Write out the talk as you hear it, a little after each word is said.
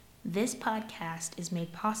This podcast is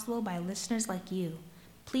made possible by listeners like you.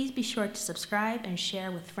 Please be sure to subscribe and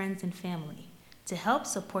share with friends and family. To help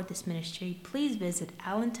support this ministry, please visit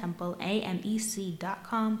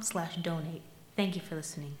allentempleamec.com/donate. Thank you for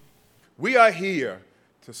listening. We are here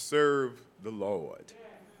to serve the Lord.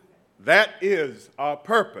 That is our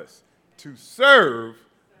purpose, to serve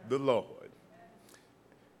the Lord.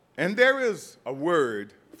 And there is a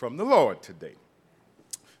word from the Lord today.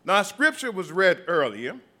 Now, scripture was read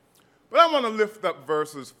earlier, but I want to lift up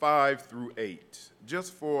verses 5 through 8,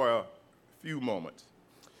 just for a few moments.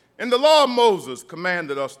 And the law of Moses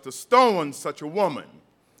commanded us to stone such a woman.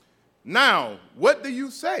 Now, what do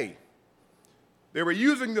you say? They were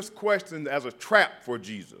using this question as a trap for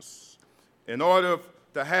Jesus in order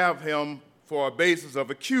to have him for a basis of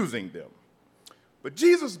accusing them. But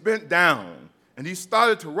Jesus bent down and he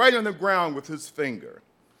started to write on the ground with his finger.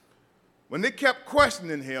 When they kept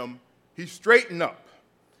questioning him, he straightened up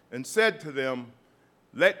and said to them,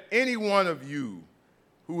 "Let any one of you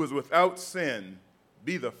who is without sin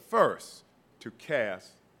be the first to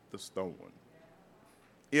cast the stone."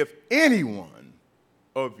 If any one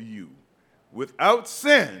of you without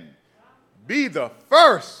sin be the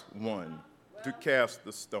first one to cast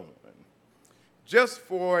the stone. Just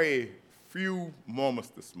for a few moments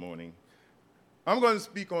this morning, I'm going to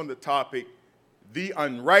speak on the topic, the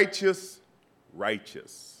unrighteous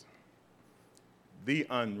righteous. The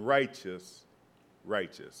unrighteous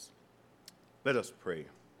righteous. Let us pray.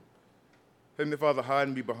 Heavenly Father, hide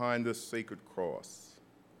me behind this sacred cross.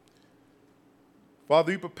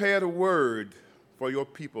 Father, you prepared a word for your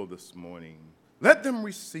people this morning. Let them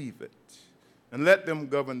receive it, and let them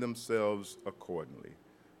govern themselves accordingly.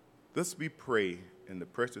 This we pray in the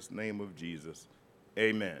precious name of Jesus.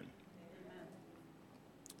 Amen.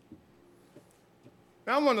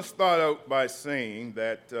 Now, I want to start out by saying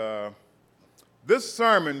that this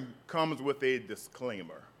sermon comes with a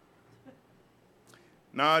disclaimer.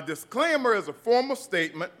 Now, a disclaimer is a formal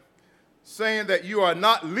statement saying that you are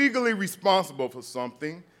not legally responsible for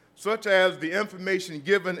something, such as the information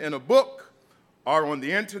given in a book or on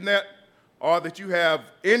the internet, or that you have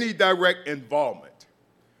any direct involvement.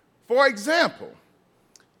 For example,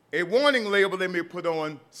 a warning label they may put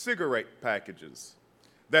on cigarette packages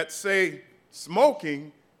that say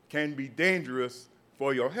smoking can be dangerous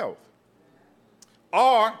for your health.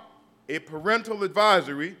 Or a parental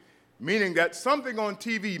advisory, meaning that something on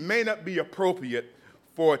TV may not be appropriate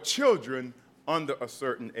for children under a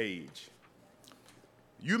certain age.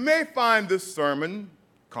 You may find this sermon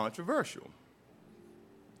controversial.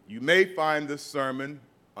 You may find this sermon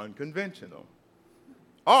unconventional.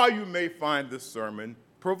 Or you may find this sermon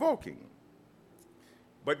provoking.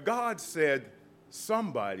 But God said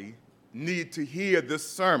somebody need to hear this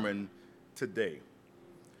sermon today.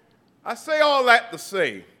 I say all that to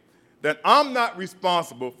say that I'm not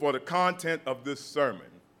responsible for the content of this sermon.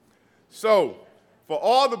 So, for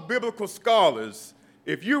all the biblical scholars,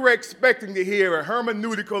 if you were expecting to hear a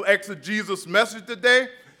hermeneutical exegesis message today,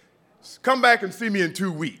 come back and see me in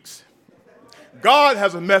 2 weeks. God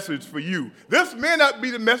has a message for you. This may not be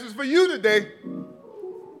the message for you today.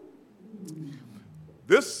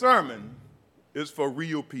 This sermon is for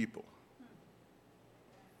real people.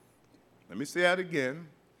 Let me say that again.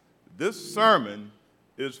 This sermon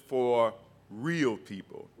is for real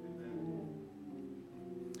people.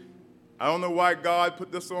 I don't know why God put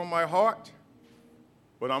this on my heart,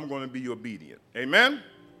 but I'm going to be obedient. Amen?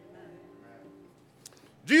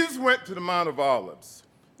 Jesus went to the Mount of Olives,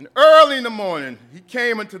 and early in the morning, he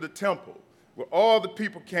came into the temple where all the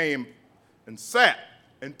people came and sat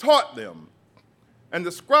and taught them. And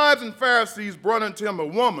the scribes and Pharisees brought unto him a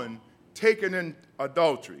woman taken in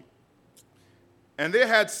adultery, and they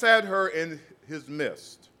had sat her in his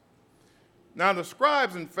midst. Now, the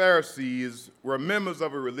scribes and Pharisees were members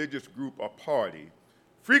of a religious group or party,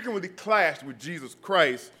 frequently clashed with Jesus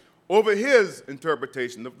Christ over his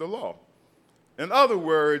interpretation of the law. In other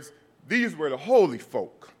words, these were the holy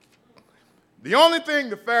folk. The only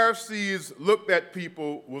thing the Pharisees looked at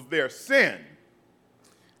people was their sin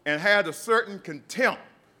and had a certain contempt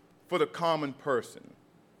for the common person.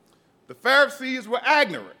 The Pharisees were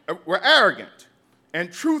arrogant and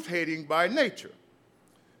truth-hating by nature.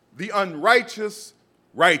 The unrighteous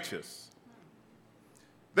righteous.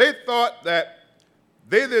 They thought that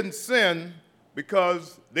they didn't sin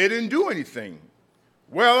because they didn't do anything.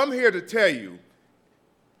 Well, I'm here to tell you,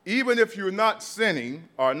 even if you're not sinning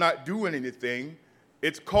or not doing anything,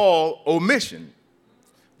 it's called omission.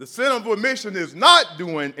 The sin of omission is not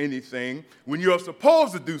doing anything when you're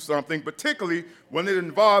supposed to do something, particularly when it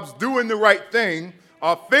involves doing the right thing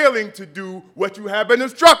or failing to do what you have been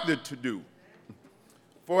instructed to do.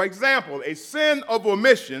 For example, a sin of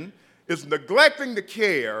omission is neglecting the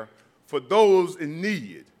care for those in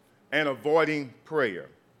need and avoiding prayer.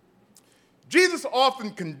 Jesus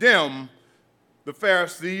often condemned the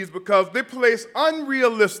Pharisees because they place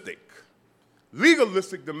unrealistic,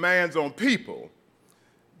 legalistic demands on people.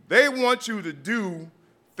 They want you to do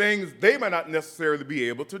things they might not necessarily be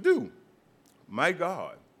able to do. My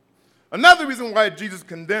God. Another reason why Jesus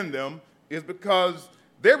condemned them is because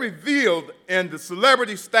they're revealed in the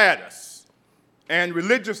celebrity status and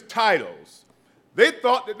religious titles. They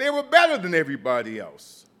thought that they were better than everybody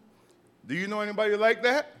else. Do you know anybody like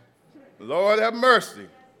that? Lord have mercy.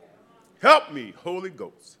 Help me, Holy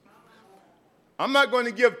Ghost. I'm not going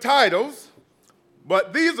to give titles,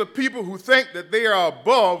 but these are people who think that they are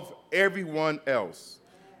above everyone else.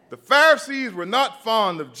 The Pharisees were not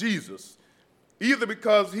fond of Jesus, either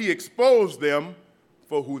because he exposed them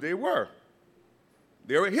for who they were.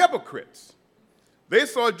 They were hypocrites. They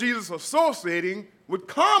saw Jesus associating with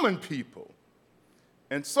common people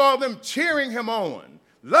and saw them cheering him on,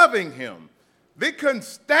 loving him. They couldn't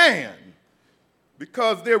stand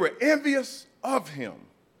because they were envious of him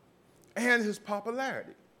and his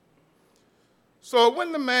popularity. So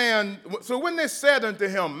when they said unto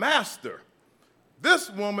him, Master, this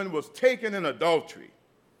woman was taken in adultery.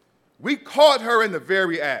 We caught her in the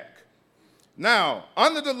very act. Now,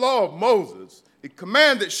 under the law of Moses, it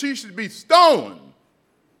commanded she should be stoned.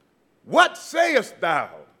 What sayest thou?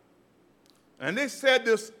 And they said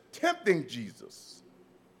this, tempting Jesus,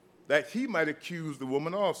 that he might accuse the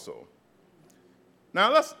woman also.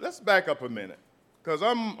 Now, let's back up a minute, because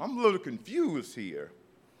I'm a little confused here.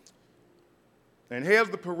 And here's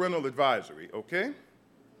the parental advisory, okay?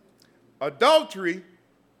 Adultery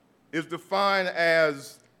is defined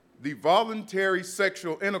as the voluntary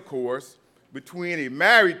sexual intercourse between a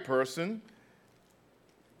married person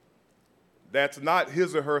that's not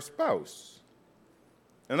his or her spouse.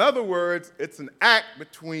 In other words, it's an act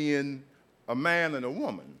between a man and a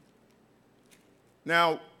woman.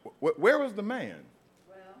 Now, where was the man?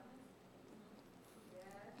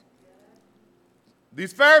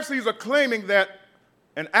 These Pharisees are claiming that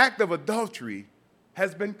an act of adultery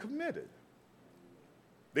has been committed.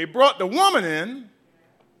 They brought the woman in,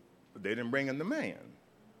 but they didn't bring in the man.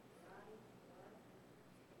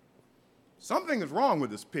 Something is wrong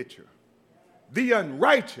with this picture. The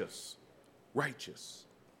unrighteous, righteous.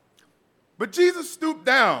 But Jesus stooped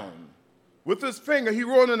down. With his finger, he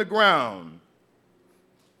wrote on the ground.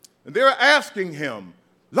 And they were asking him,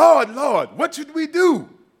 Lord, Lord, what should we do?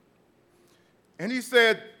 And he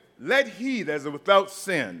said, let he that is without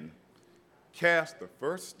sin cast the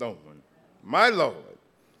first stone, my Lord.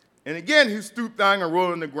 And again he stooped down and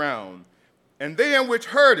wrote on the ground. And they in which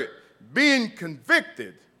heard it, being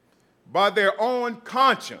convicted by their own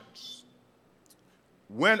conscience,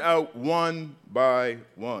 went out one by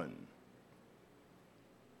one.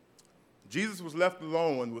 Jesus was left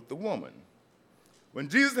alone with the woman. When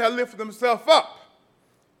Jesus had lifted himself up,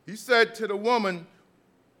 he said to the woman,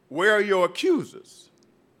 where are your accusers?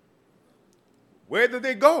 Where did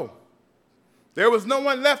they go? There was no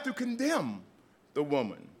one left to condemn the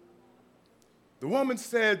woman. The woman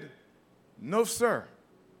said, no, sir.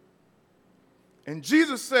 And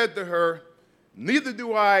Jesus said to her, neither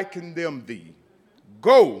do I condemn thee.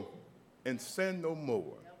 Go and sin no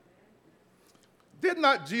more. Did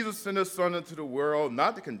not Jesus send his Son into the world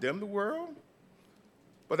not to condemn the world,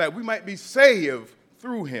 but that we might be saved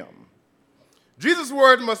through him? Jesus'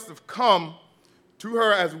 word must have come to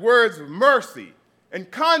her as words of mercy in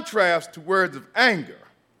contrast to words of anger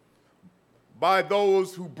by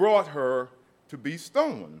those who brought her to be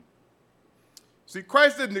stoned. See,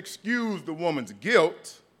 Christ didn't excuse the woman's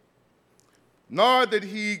guilt, nor did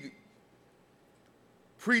he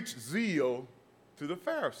preach zeal to the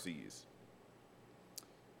Pharisees.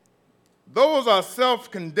 Those are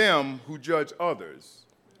self-condemned who judge others,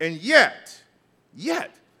 and yet,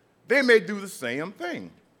 they may do the same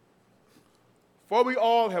thing. For we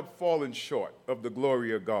all have fallen short of the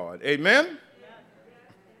glory of God. Amen?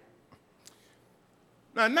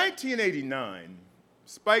 Now, in 1989,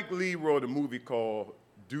 Spike Lee wrote a movie called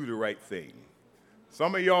Do the Right Thing.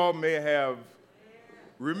 Some of y'all may have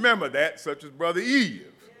remembered that, such as Brother Eve.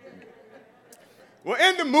 Well,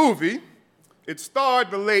 in the movie, it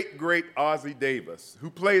starred the late, great Ossie Davis, who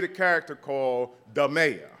played a character called the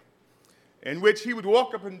Mayor, in which he would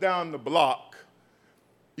walk up and down the block,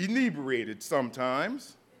 inebriated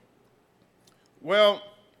sometimes. Well,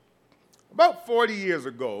 about 40 years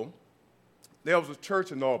ago, there was a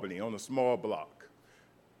church in Albany on a small block.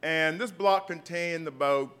 And this block contained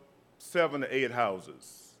about 7 to 8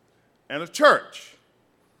 houses and a church.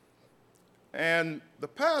 And the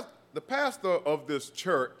pastor of this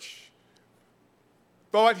church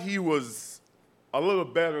thought he was a little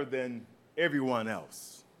better than everyone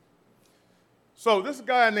else. So this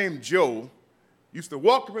guy named Joe used to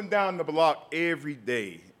walk up and down the block every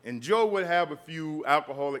day, and Joe would have a few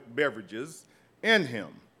alcoholic beverages in him.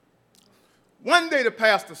 One day the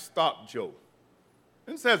pastor stopped Joe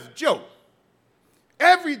and says, "Joe,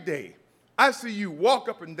 every day I see you walk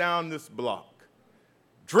up and down this block,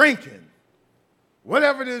 drinking,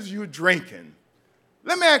 whatever it is you're drinking.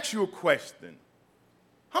 Let me ask you a question.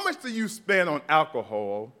 How much do you spend on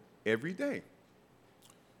alcohol every day?"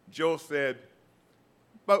 Joe said,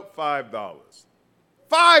 "About $5.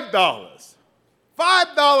 $5.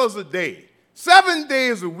 $5 a day, 7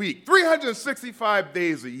 days a week, 365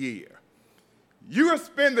 days a year. You are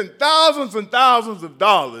spending thousands and thousands of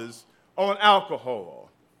dollars on alcohol.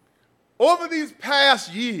 Over these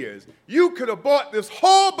past years, you could have bought this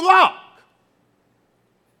whole block,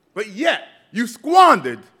 but yet you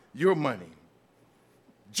squandered your money.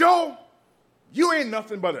 Joe, you ain't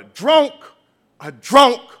nothing but a drunk, a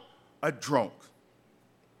drunk, a drunk."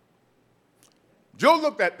 Joe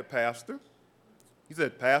looked at the pastor. He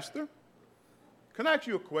said, "Pastor, can I ask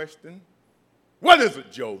you a question?" "What is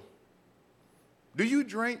it, Joe?" "Do you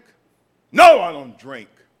drink?" "No, I don't drink."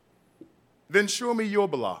 "Then show me your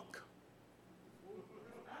block."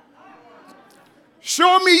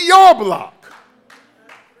 Show me your block.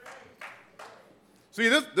 See,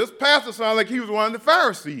 this pastor sounded like he was one of the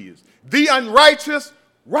Pharisees. The unrighteous,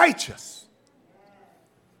 righteous.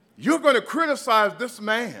 You're going to criticize this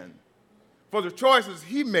man for the choices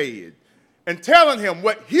he made and telling him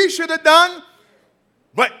what he should have done,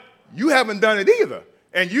 but you haven't done it either.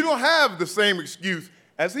 And you don't have the same excuse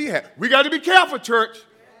as he had. We got to be careful, church.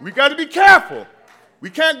 We got to be careful. We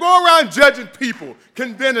can't go around judging people,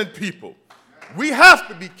 condemning people. We have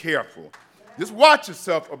to be careful. Just watch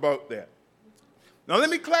yourself about that. Now, let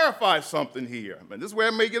me clarify something here. And this is where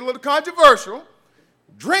it may get a little controversial.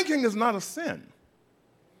 Drinking is not a sin.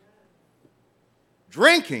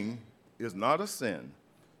 Drinking is not a sin.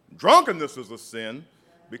 Drunkenness is a sin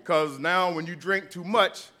because now when you drink too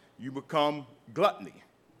much, you become gluttony.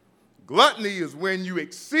 Gluttony is when you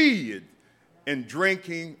exceed in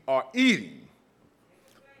drinking or eating.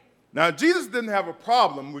 Now, Jesus didn't have a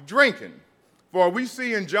problem with drinking, for we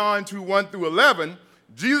see in John 2:1-11,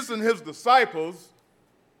 Jesus and his disciples,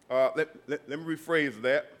 let me rephrase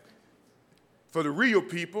that, for the real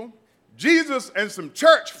people, Jesus and some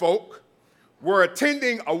church folk were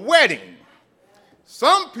attending a wedding.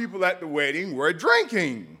 Some people at the wedding were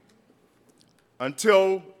drinking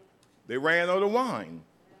until they ran out of wine.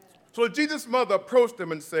 So Jesus' mother approached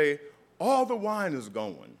them and said, "All the wine is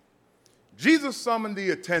gone." Jesus summoned the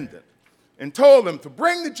attendant and told them to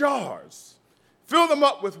bring the jars, fill them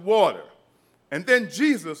up with water, and then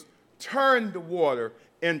Jesus turned the water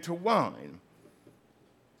into wine.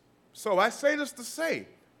 So I say this to say,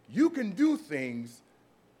 you can do things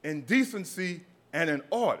in decency and in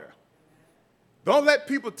order. Don't let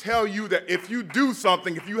people tell you that if you do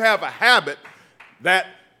something, if you have a habit, that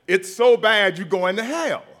it's so bad you're going to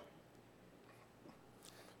hell.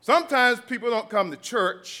 Sometimes people don't come to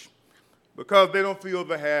church because they don't feel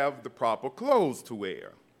they have the proper clothes to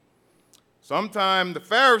wear. Sometimes the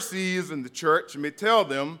Pharisees in the church may tell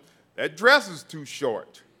them that dress is too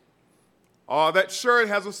short, or that shirt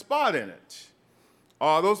has a spot in it,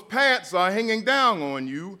 or those pants are hanging down on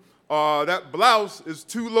you, or that blouse is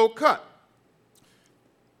too low cut.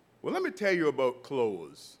 Well, let me tell you about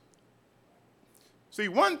clothes. See,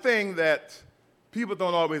 one thing that people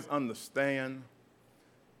don't always understand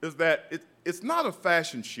is that it's not a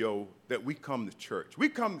fashion show that we come to church. We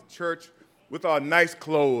come to church with our nice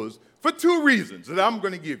clothes for two reasons that I'm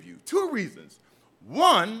going to give you. Two reasons.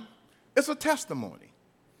 One, it's a testimony.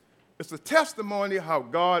 It's a testimony how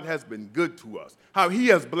God has been good to us, how he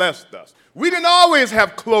has blessed us. We didn't always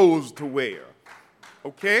have clothes to wear,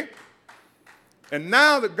 okay? And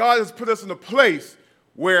now that God has put us in a place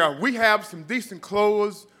where we have some decent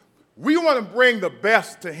clothes, we want to bring the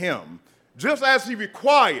best to him, just as he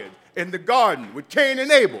required in the garden with Cain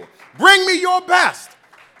and Abel. Bring me your best.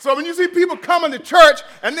 So when you see people coming to church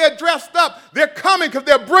and they're dressed up, they're coming because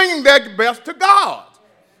they're bringing their best to God.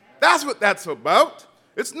 That's what that's about.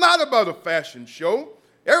 It's not about a fashion show.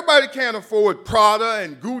 Everybody can't afford Prada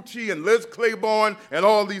and Gucci and Liz Claiborne and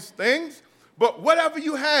all these things. But whatever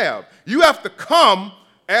you have to come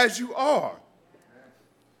as you are.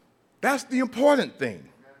 That's the important thing.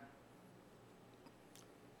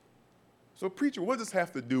 So, preacher, what does this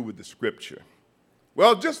have to do with the scripture?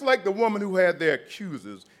 Well, just like the woman who had their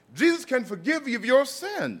accusers, Jesus can forgive you of your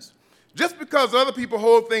sins. Just because other people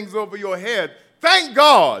hold things over your head, thank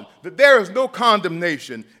God that there is no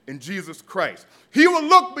condemnation in Jesus Christ. He will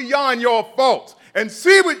look beyond your faults and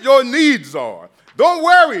see what your needs are. Don't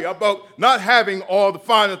worry about not having all the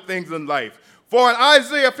finer things in life. For in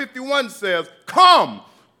Isaiah 51 says, "Come,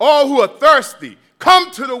 all who are thirsty,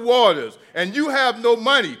 come to the waters, and you have no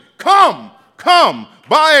money. Come,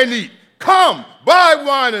 buy and eat. Come, buy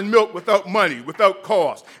wine and milk without money, without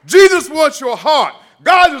cost." Jesus wants your heart.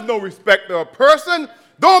 God is no respecter of person.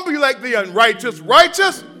 Don't be like the unrighteous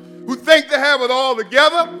righteous who think they have it all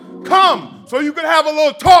together. Come so you can have a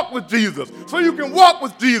little talk with Jesus, so you can walk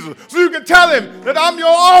with Jesus, so you can tell him that I'm your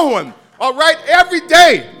own. All right, every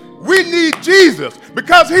day we need Jesus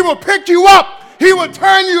because he will pick you up. He will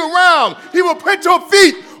turn you around. He will put your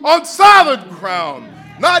feet on solid ground.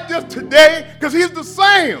 Not just today, because he's the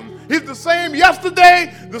same. He's the same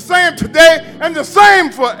yesterday, the same today, and the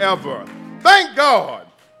same forever. Thank God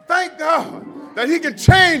that he can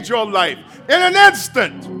change your life in an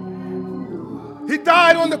instant. He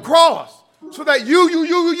died on the cross so that you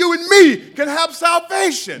and me can have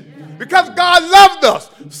salvation. Because God loved us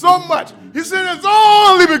so much, he sent his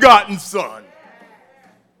only begotten Son.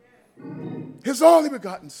 His only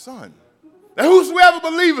begotten Son. That whosoever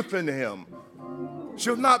believeth in him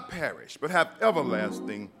shall not perish, but have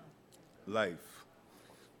everlasting life.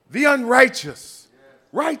 The unrighteous,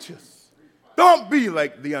 righteous. Don't be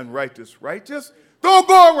like the unrighteous, righteous. Don't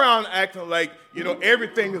go around acting like,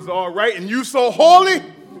 everything is all right and you so holy.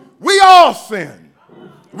 We all sin.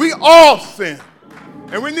 We all sin.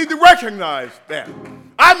 And we need to recognize that.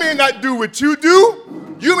 I may not do what you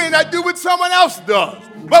do. You may not do what someone else does.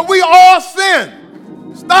 But we all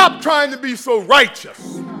sin. Stop trying to be so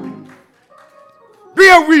righteous. Be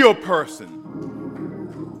a real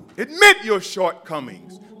person. Admit your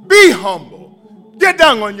shortcomings. Be humble. Get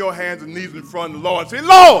down on your hands and knees in front of the Lord. Say,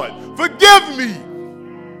 "Lord, forgive me.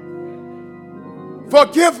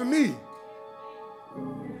 Forgive me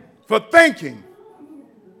for thinking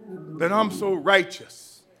that I'm so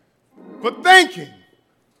righteous. For thinking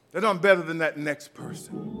that I'm better than that next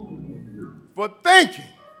person. For thinking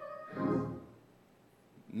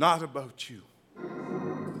not about you."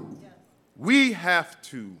 We have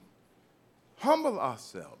to humble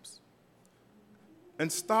ourselves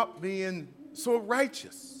and stop being so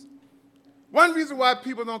righteous. One reason why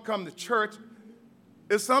people don't come to church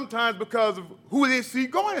is sometimes because of who they see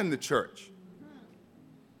going in the church.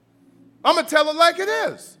 I'm going to tell it like it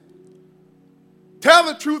is. Tell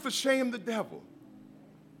the truth or shame the devil.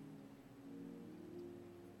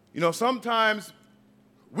 Sometimes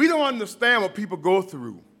we don't understand what people go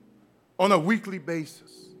through on a weekly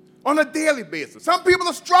basis, on a daily basis. Some people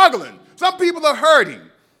are struggling. Some people are hurting.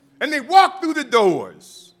 And they walk through the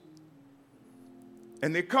doors.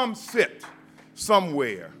 And they come sit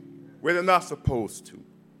somewhere where they're not supposed to.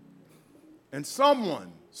 And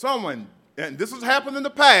someone, and this has happened in the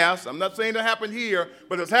past, I'm not saying it happened here,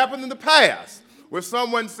 but it's happened in the past, where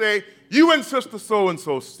someone say, "You and sister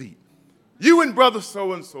so-and-so seat. You and brother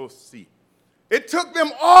so-and-so seat." It took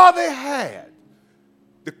them all they had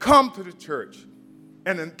to come to the church.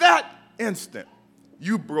 And in that instant,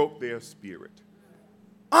 you broke their spirit.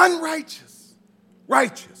 Unrighteous,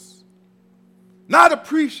 righteous. Not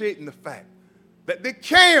appreciating the fact that they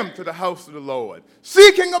came to the house of the Lord,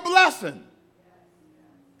 seeking a blessing.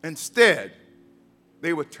 Instead,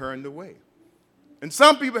 they were turned away. And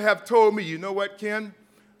some people have told me, "You know what, Ken?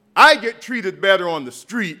 I get treated better on the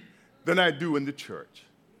street than I do in the church."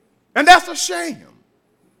 And that's a shame.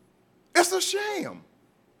 It's a shame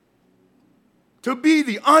to be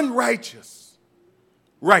the unrighteous,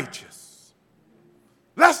 righteous.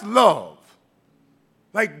 Let's love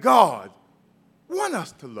like God wants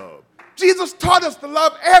us to love. Jesus taught us to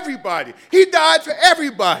love everybody. He died for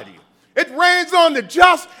everybody. It rains on the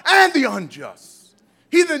just and the unjust.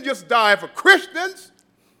 He didn't just die for Christians.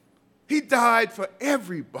 He died for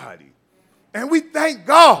everybody. And we thank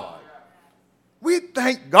God. We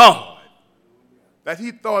thank God that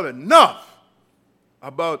he thought enough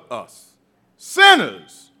about us,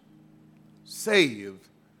 sinners saved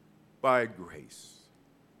by grace.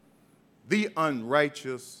 The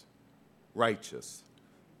unrighteous, righteous.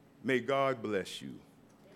 May God bless you.